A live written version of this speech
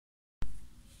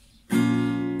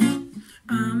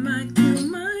I might kill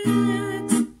my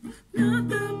ex, not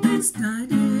the best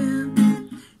idea.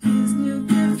 His new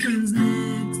girlfriend's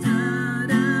next,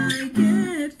 how'd I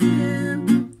get here?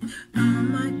 I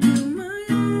might kill my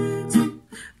ex,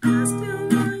 I still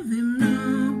love him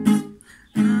now.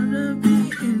 I'd rather be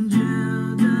in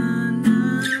jail than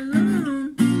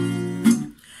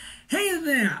alone. Hey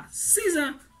there,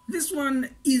 SZA. This one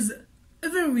is a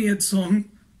very weird song.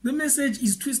 The message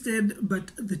is twisted,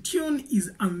 but the tune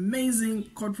is amazing.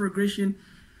 Chord progression.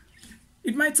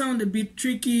 It might sound a bit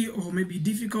tricky or maybe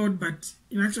difficult, but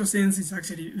in actual sense, it's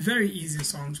actually a very easy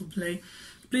song to play.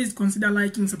 Please consider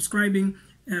liking, subscribing.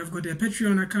 I've got a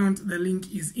Patreon account. The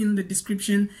link is in the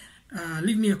description.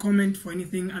 Leave me a comment for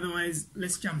anything. Otherwise,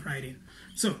 let's jump right in.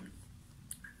 So,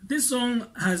 this song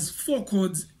has 4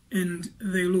 chords and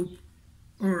they loop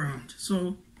all around.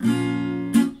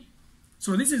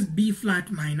 So this is B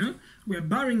flat minor. We're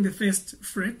barring the 1st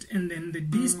fret, and then the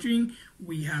D string,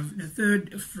 we have the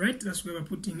 3rd fret, that's where we're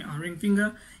putting our ring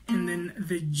finger, and then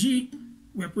the G,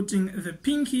 we're putting the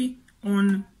pinky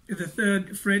on the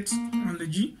 3rd fret on the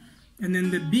G, and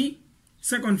then the B,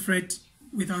 2nd fret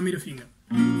with our middle finger.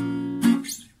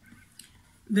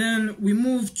 Then we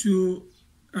move to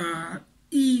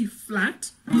E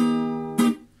flat.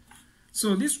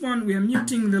 So this one, we are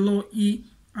muting the low E,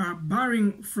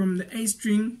 barring from the A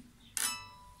string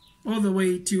all the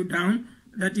way till down.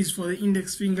 That is for the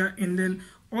index finger. And then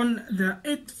on the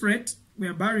 8th fret, we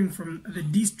are barring from the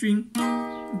D string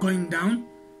going down.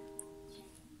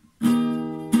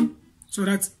 So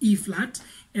that's E flat.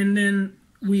 And then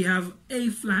we have A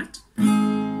flat,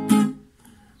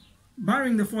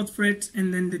 barring the 4th fret,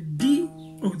 and then the D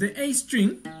of the A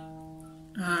string.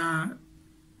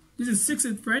 This is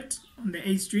 6th fret on the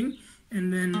A string,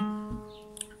 and then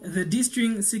the D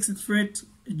string, 6th fret,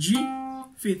 G,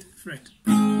 5th fret,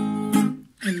 and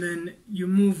then you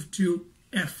move to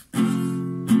F.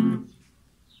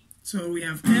 So we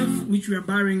have F, which we are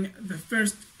barring the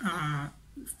 1st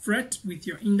fret with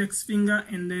your index finger,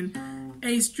 and then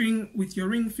A string with your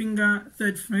ring finger,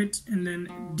 3rd fret, and then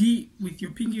D with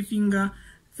your pinky finger,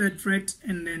 3rd fret,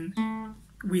 and then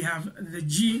we have the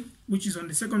G, which is on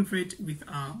the 2nd fret with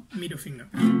our middle finger.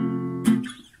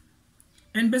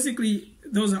 And basically,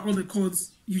 those are all the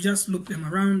chords. You just loop them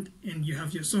around and you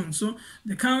have your song. So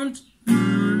the count,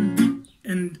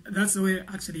 and that's the way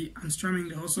actually I'm strumming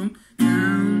the whole song.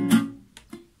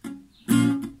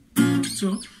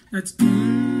 So that's.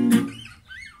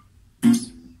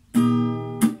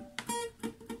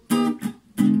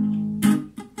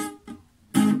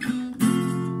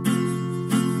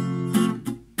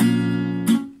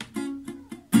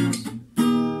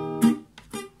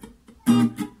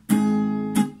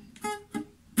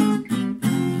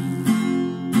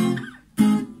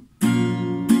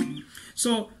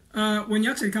 So when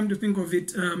you actually come to think of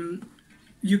it,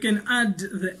 you can add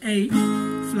the A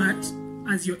flat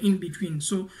as your in between.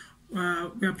 So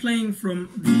we are playing from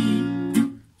B,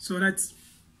 so that's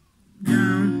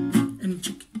down and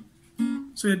chick.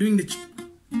 So you're doing the chick.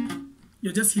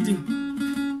 You're just hitting.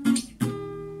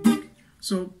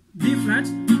 So B flat,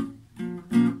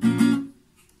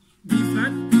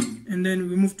 and then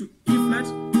we move to E flat,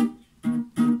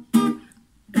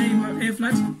 A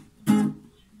flat.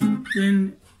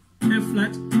 Then F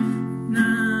flat,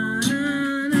 na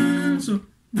na na, so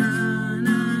na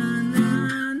na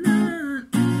na na.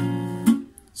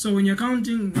 So when you're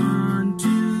counting 1,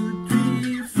 2,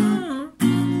 3, 4,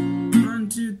 1,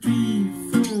 2, 3,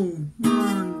 4,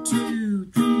 1,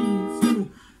 2, 3, 4,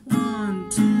 1,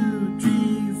 2,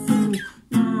 3, 4,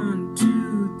 1,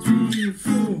 2, 3,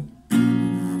 4.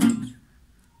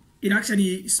 It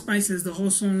actually spices the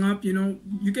whole song up, you know.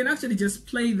 You can actually just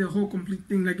play the whole complete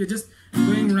thing, like you're just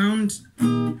going around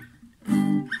and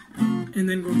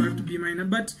then go back to B minor.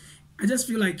 But I just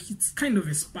feel like it's kind of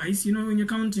a spice, you know, when you're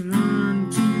counting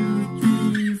 1,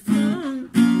 2, 3,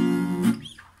 4.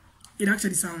 It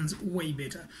actually sounds way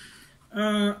better.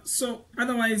 So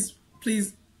otherwise,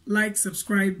 please like,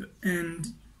 subscribe,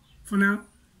 and for now,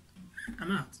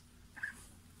 I'm out.